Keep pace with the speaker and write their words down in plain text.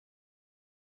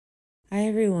Hi,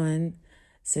 everyone.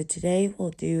 So today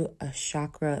we'll do a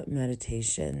chakra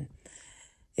meditation.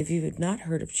 If you have not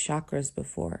heard of chakras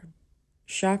before,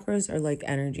 chakras are like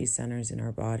energy centers in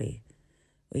our body.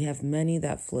 We have many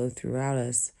that flow throughout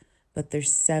us, but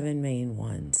there's 7 main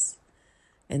ones.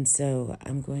 And so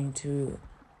I'm going to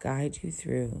guide you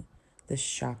through this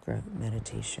chakra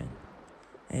meditation.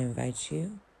 I invite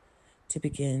you to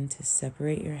begin to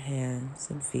separate your hands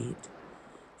and feet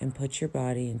and put your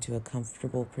body into a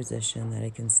comfortable position that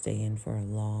it can stay in for a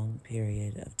long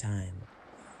period of time.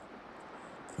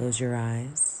 Close your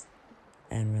eyes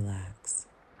and relax.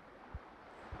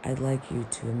 I'd like you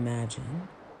to imagine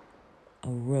a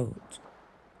root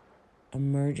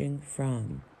emerging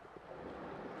from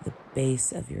the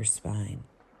base of your spine.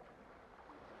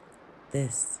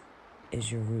 This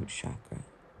is your root chakra.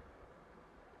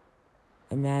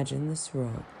 Imagine this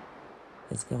rope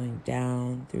is going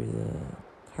down through the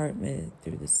carpet,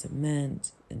 through the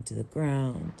cement, into the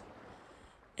ground,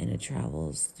 and it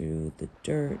travels through the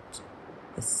dirt,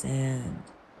 the sand,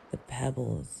 the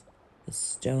pebbles, the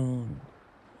stone,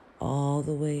 all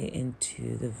the way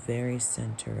into the very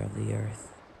center of the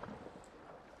earth.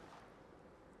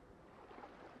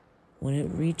 When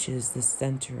it reaches the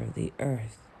center of the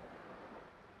earth,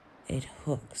 it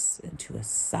hooks into a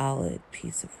solid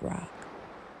piece of rock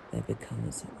that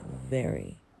becomes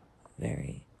very,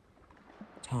 very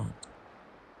taut.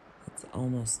 It's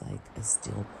almost like a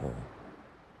steel pole.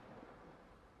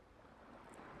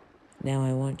 Now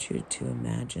I want you to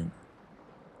imagine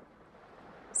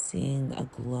seeing a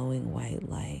glowing white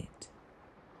light.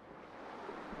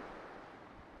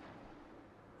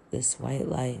 This white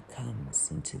light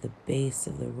comes into the base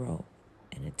of the rope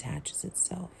and attaches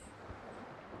itself.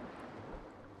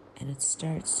 And it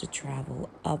starts to travel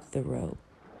up the rope,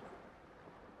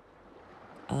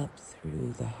 up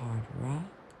through the hard rock,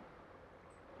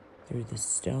 through the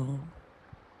stone,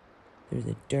 through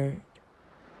the dirt,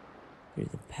 through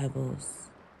the pebbles,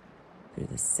 through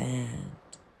the sand,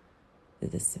 through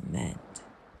the cement,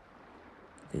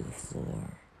 through the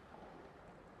floor,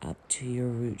 up to your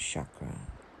root chakra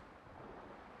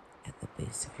at the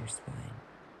base of your spine.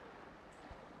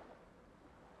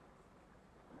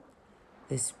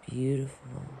 This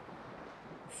beautiful,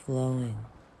 flowing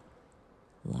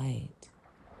light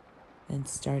then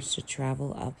starts to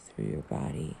travel up through your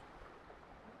body,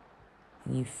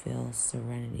 and you feel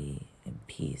serenity and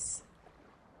peace.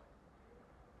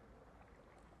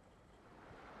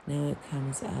 Now it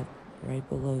comes up right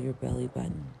below your belly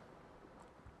button.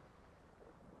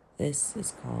 This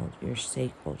is called your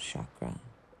sacral chakra.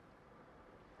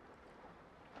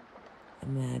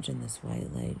 Imagine this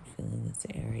white light filling this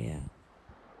area.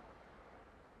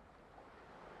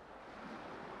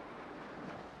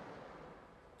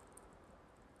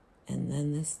 And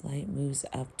then this light moves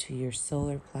up to your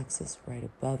solar plexus right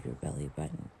above your belly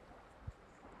button,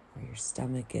 where your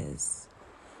stomach is,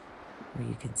 where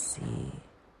you can see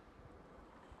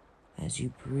as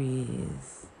you breathe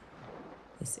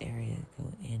this area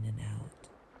go in and out.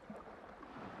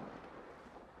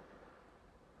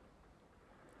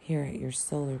 Here at your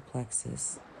solar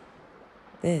plexus,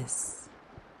 this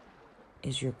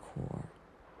is your core,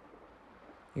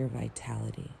 your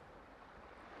vitality.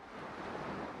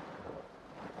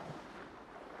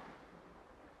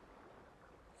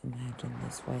 Imagine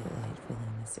this white light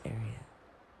filling this area.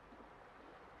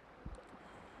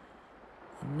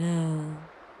 And now,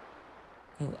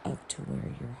 go up to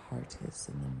where your heart is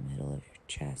in the middle of your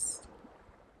chest.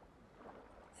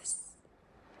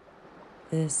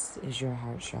 This is your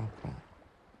heart chakra.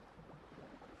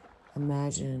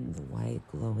 Imagine the white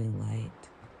glowing light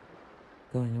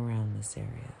going around this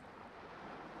area.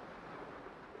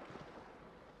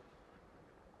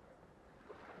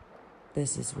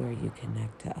 This is where you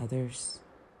connect to others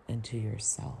and to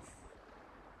yourself.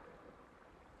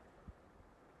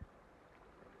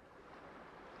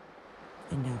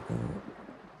 And now go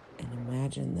and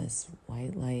imagine this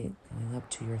white light going up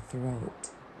to your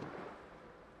throat.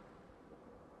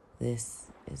 This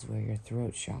is where your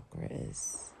throat chakra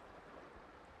is.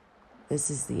 This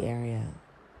is the area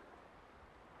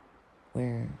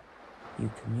where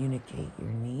you communicate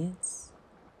your needs,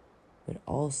 but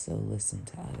also listen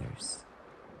to others.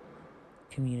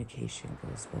 Communication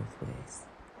goes both ways.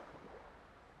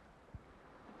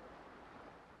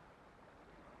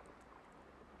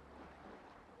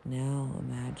 Now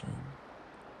imagine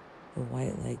the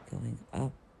white light going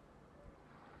up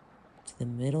to the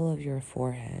middle of your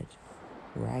forehead,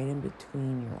 right in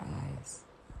between your eyes.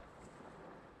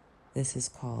 This is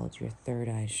called your third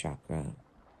eye chakra.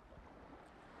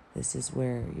 This is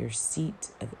where your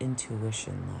seat of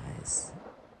intuition lies.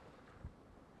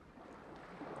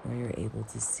 where you're able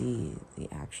to see the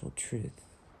actual truth.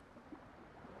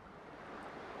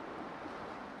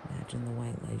 Imagine the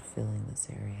white light filling this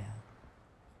area,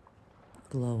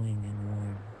 glowing and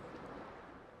warm.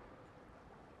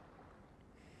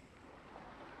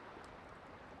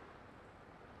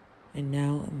 And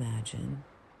now imagine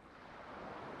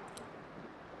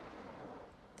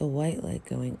the white light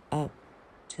going up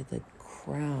to the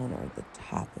crown or the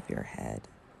top of your head.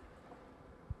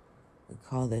 We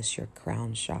call this your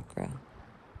crown chakra.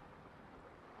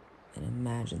 And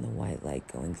imagine the white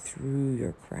light going through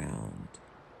your crown,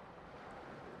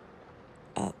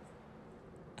 up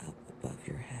above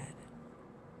your head.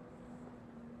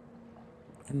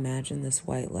 Imagine this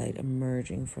white light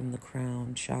emerging from the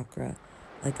crown chakra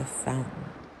like a fountain.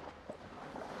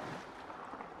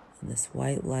 And this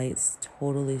white light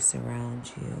totally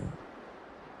surrounds you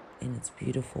in its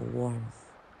beautiful warmth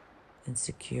and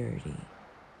security.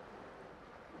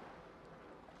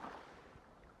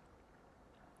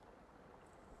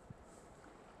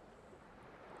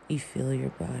 You feel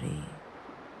your body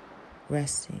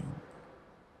resting,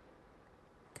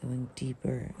 going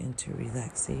deeper into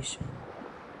relaxation.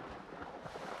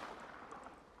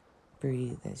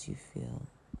 Breathe as you feel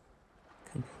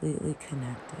completely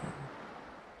connected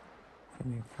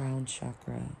from your crown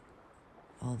chakra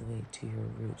all the way to your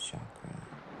root chakra,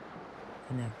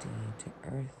 connecting you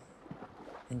to earth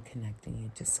and connecting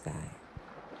you to sky.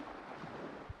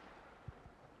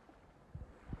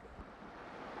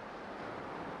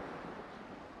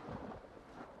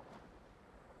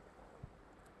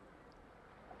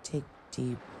 Take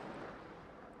deep,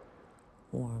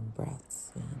 warm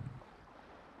breaths in.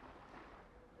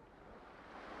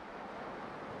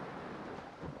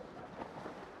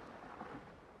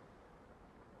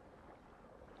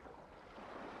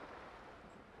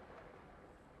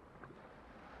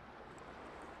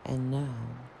 And now,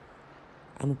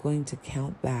 I'm going to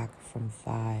count back from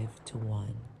 5 to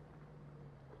 1.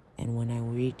 And when I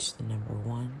reach the number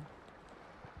 1,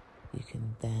 you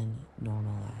can then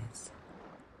normalize.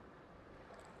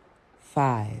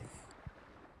 5,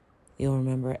 you'll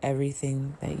remember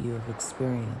everything that you have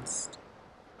experienced.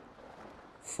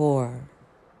 4,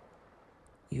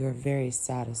 you are very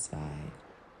satisfied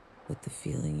with the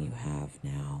feeling you have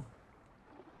now.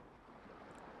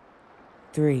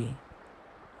 3,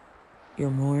 you're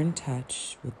more in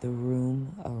touch with the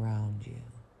room around you.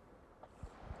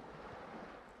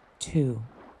 2,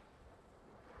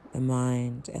 the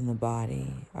mind and the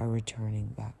body are returning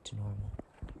back to normal.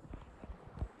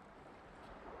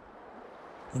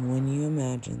 And when you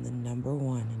imagine the number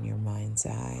 1 in your mind's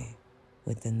eye,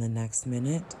 within the next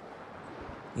minute,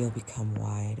 you'll become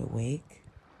wide awake,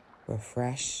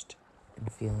 refreshed, and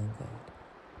feeling good.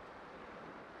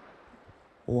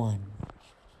 1.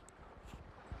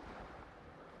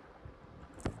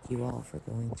 Thank you all for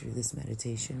going through this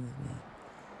meditation with me.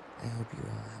 I hope you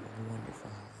all have a wonderful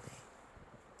holiday.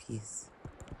 Peace.